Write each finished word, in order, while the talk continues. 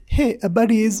Hey,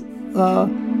 buddies,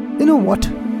 you know what?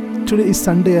 Today is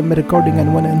Sunday, I'm recording,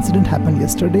 and one incident happened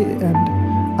yesterday,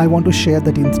 and I want to share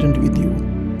that incident with you.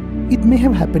 It may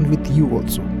have happened with you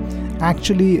also.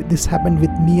 Actually, this happened with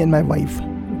me and my wife,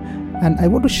 and I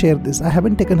want to share this. I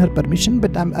haven't taken her permission,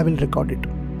 but I will record it.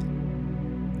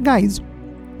 Guys,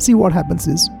 see what happens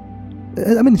is,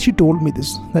 she told me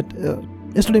this, that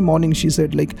yesterday morning she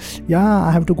said yeah,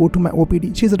 I have to go to my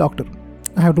OPD. She's a doctor.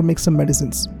 I have to make some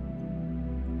medicines.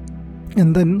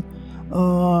 And then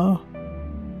I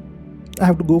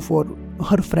have to go for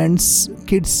her friend's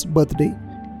kid's birthday,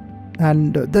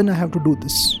 and then I have to do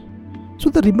this. So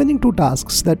the remaining two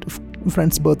tasks, that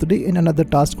friend's birthday and another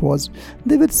task,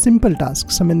 they were simple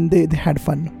tasks. They had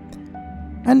fun.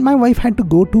 And my wife had to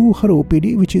go to her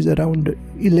OPD, which is around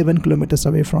 11 kilometers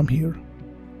away from here.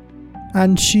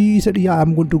 And she said, yeah,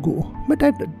 I'm going to go. But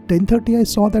at 10:30 I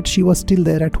saw that she was still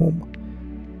there at home.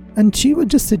 And she was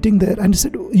just sitting there, and I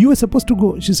said, you were supposed to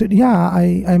go. She said, yeah,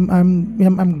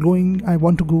 I'm going, I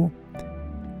want to go.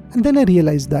 And then I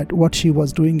realized that what she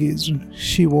was doing is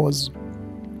she was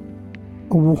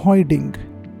avoiding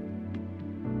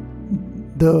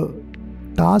the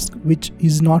task which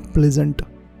is not pleasant,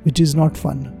 which is not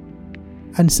fun.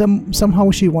 And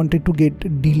somehow she wanted to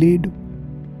get delayed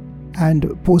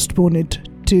and postpone it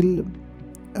till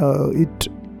it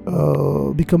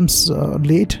becomes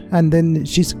late, and then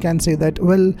she can say that,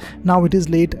 well, now it is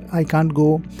late, I can't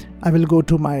go, I will go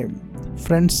to my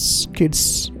friend's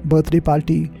kid's birthday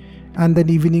party, and then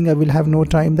evening I will have no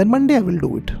time, then Monday I will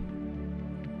do it.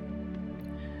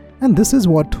 And this is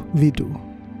what we do,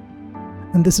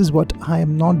 and this is what I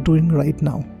am not doing right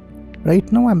now. Right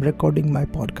now I'm recording my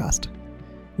podcast,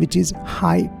 which is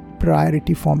high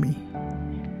priority for me.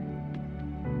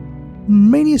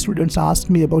 Many students ask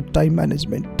me about time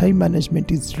management. Time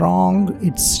management is wrong,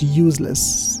 it's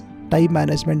useless. Time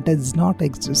management does not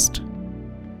exist.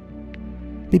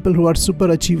 People who are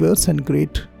super achievers and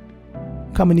great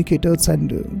communicators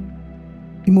and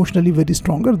emotionally very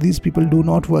stronger, these people do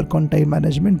not work on time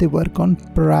management, they work on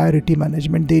priority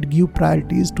management. They give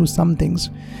priorities to some things,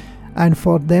 and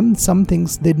for them, some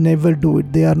things they never do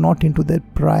it. They are not into their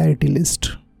priority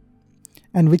list.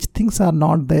 And which things are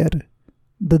not there?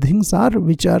 The things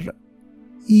which are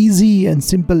easy and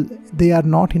simple, they are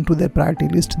not into their priority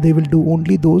list. They will do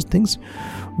only those things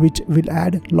which will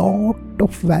add lot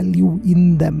of value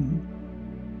in them.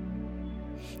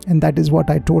 And that is what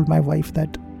I told my wife,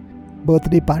 that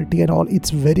birthday party and all,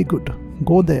 it's very good,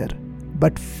 go there,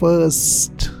 but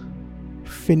first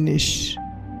finish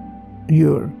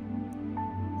your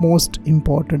most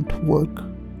important work.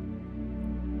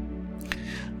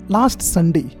 Last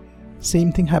Sunday,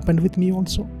 same thing happened with me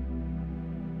also.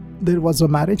 There was a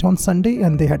marriage on Sunday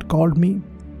and they had called me.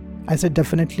 I said,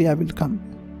 definitely I will come.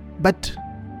 But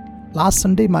last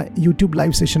Sunday my YouTube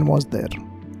live session was there.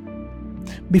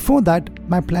 Before that,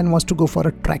 my plan was to go for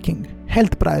a trekking,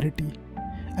 health priority.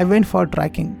 I went for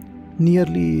trekking,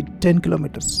 nearly 10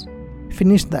 kilometers.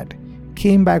 Finished that,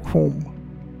 came back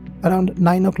home around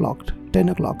 9 o'clock, 10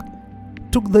 o'clock.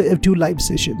 Took the two live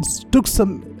sessions, took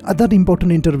some other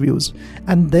important interviews,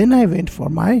 and then I went for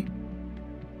my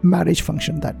marriage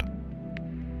function.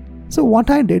 So what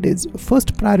I did is,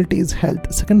 first priority is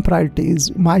health, second priority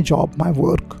is my job, my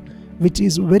work, which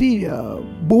is very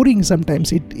boring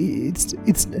sometimes.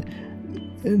 It's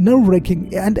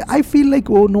nerve-wracking, and I feel like,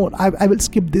 oh no, I will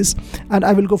skip this and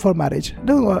I will go for marriage.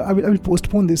 No, I will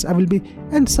postpone this.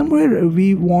 And somewhere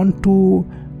we want to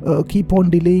keep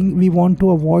on delaying, we want to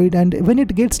avoid, and when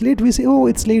it gets late we say, oh,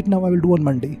 it's late now, I will do on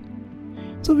Monday.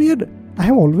 So I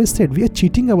have always said, we are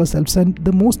cheating ourselves, and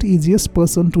the most easiest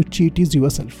person to cheat is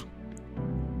yourself.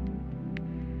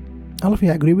 All of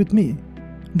you agree with me?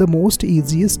 The most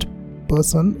easiest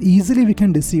person, easily we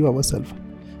can deceive ourselves,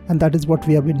 and that is what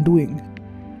we have been doing.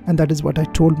 And that is what I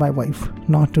told my wife,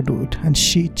 not to do it, and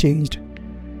she changed.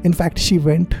 In fact, she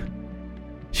went,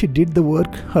 she did the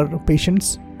work, her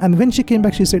patience, and when she came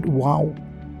back, she said, wow,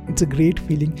 it's a great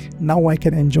feeling. Now I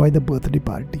can enjoy the birthday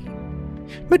party.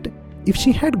 But if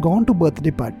she had gone to birthday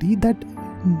party, that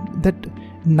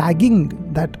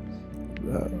nagging, that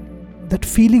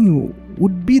feeling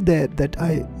would be there, that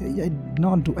I did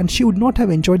not do. And she would not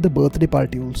have enjoyed the birthday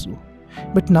party also.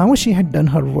 But now she had done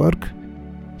her work.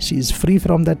 She is free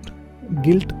from that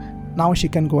guilt. Now she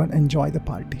can go and enjoy the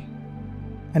party.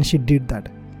 And she did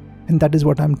that. And that is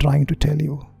what I'm trying to tell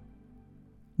you.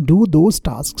 Do those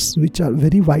tasks which are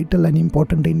very vital and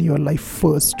important in your life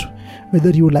first,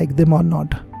 whether you like them or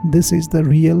not. This is the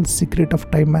real secret of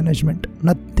time management.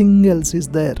 Nothing else is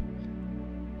there.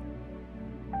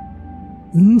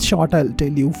 In short, I'll tell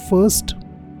you, first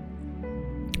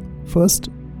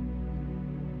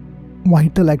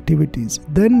vital activities,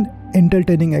 then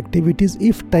entertaining activities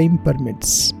if time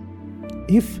permits.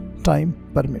 If time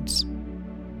permits.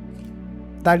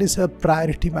 That is a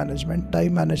priority management.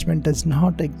 Time management does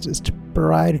not exist.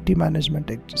 Priority management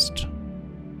exists.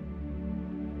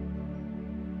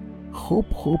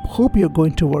 Hope you're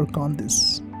going to work on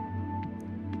this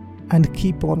and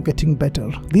keep on getting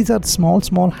better. These are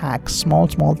small hacks, small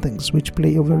things which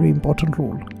play a very important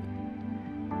role.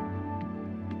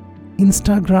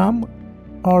 Instagram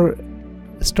or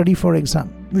study for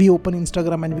exam. We open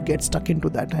Instagram and we get stuck into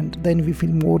that, and then we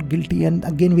feel more guilty, and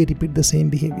again we repeat the same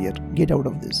behavior. Get out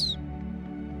of this.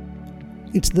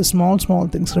 It's the small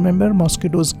things. Remember,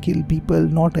 mosquitoes kill people,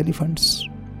 not elephants.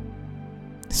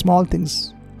 Small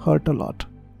things hurt a lot.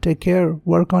 Take care.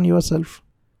 Work on yourself.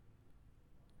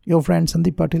 Your friend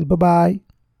Sandeep Patil. Bye-bye.